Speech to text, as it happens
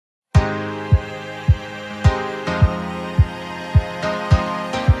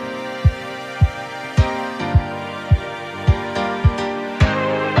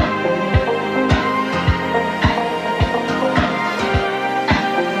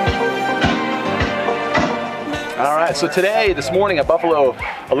right, so this morning at Buffalo,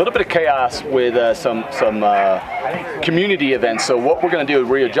 a little bit of chaos with some community events. So what we're going to do is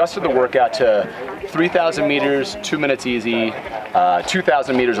we adjusted the workout to 3,000 meters, 2 minutes easy,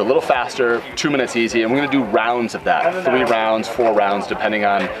 2,000 meters a little faster, 2 minutes easy, and we're going to do rounds of that, 3 rounds, 4 rounds, depending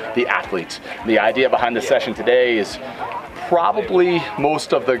on the athlete. The idea behind the session today is probably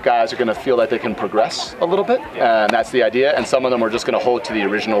most of the guys are going to feel like they can progress a little bit, and that's the idea, and some of them are just going to hold to the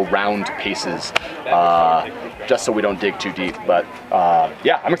original round paces, just so we don't dig too deep. But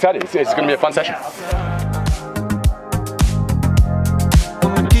yeah, I'm excited. It's going to be a fun session.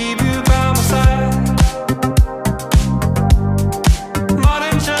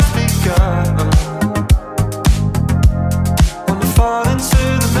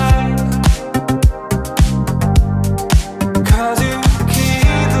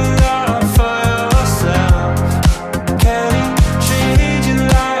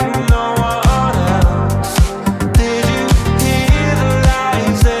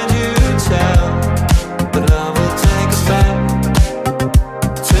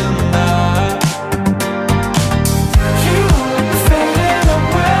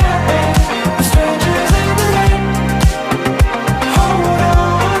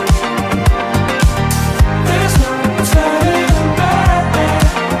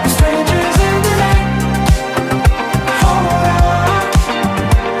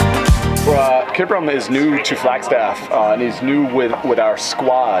 Kibrom is new to Flagstaff, and he's new with our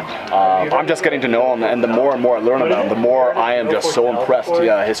squad. I'm just getting to know him, and the more and more I learn about him, the more I am just so impressed.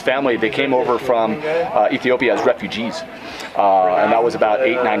 His family, they came over from Ethiopia as refugees, and that was about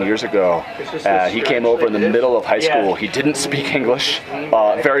 8-9 years ago. He came over in the middle of high school. He didn't speak English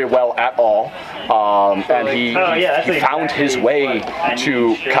very well at all, and he found his way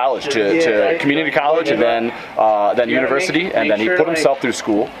to college, to community college, and then university, and then he put himself through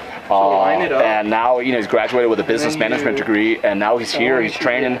school. And now, he's graduated with a business management degree, and now he's here, he's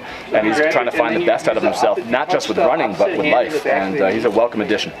training, and he's trying to find the best out of himself, not just with running, but with life, and he's a welcome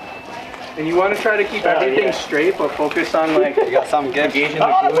addition. And you want to try to keep everything straight, but focus on, like, you got something good, engaging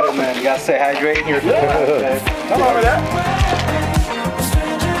the fluid, and then you got to stay hydrated in your food. Come on with that.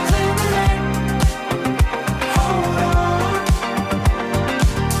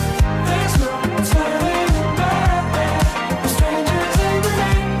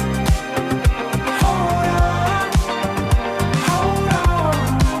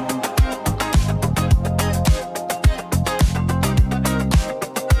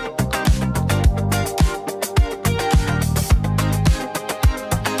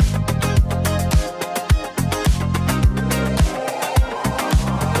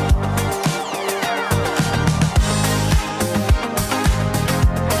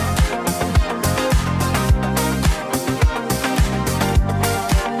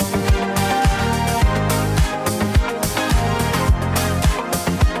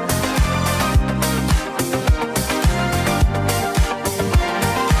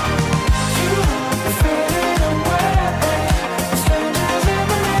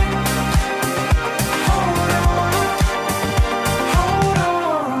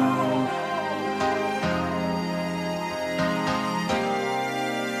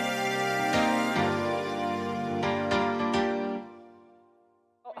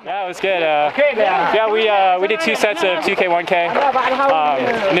 Yeah, it was good. Yeah, we did 2 sets of 2K,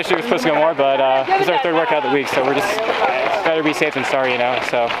 1K. Initially we were supposed to go more, but this is our 3rd workout of the week, so we're just better be safe than sorry,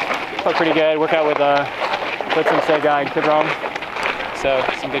 So felt pretty good. Workout with Futsum, Tsegay, and Kibrom. So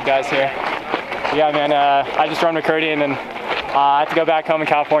some good guys here. Yeah, man. I just run McKirdy, and then I have to go back home in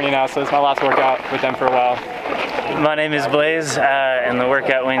California now, so this is my last workout with them for a while. My name is Blaise, and the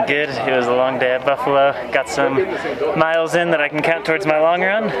workout went good. It was a long day at Buffalo. Got some miles in that I can count towards my long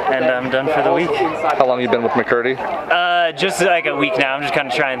run, and I'm done for the week. How long have you been with McKirdy? Just like a week now. I'm just kind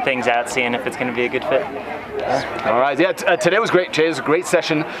of trying things out, seeing if it's going to be a good fit. All right, yeah, today was great. Today was a great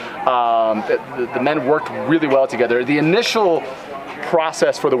session. The men worked really well together. The initial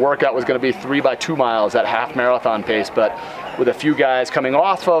process for the workout was going to be 3 by 2 miles at half marathon pace, but with a few guys coming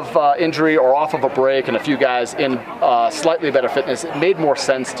off of injury or off of a break and a few guys in slightly better fitness, it made more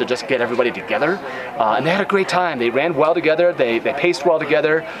sense to just get everybody together. And they had a great time. They ran well together, they paced well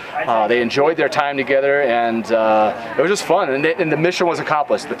together, they enjoyed their time together, and it was just fun, and the mission was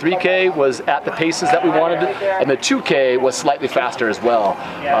accomplished. The 3K was at the paces that we wanted, and the 2K was slightly faster as well.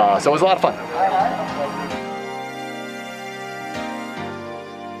 So it was a lot of fun.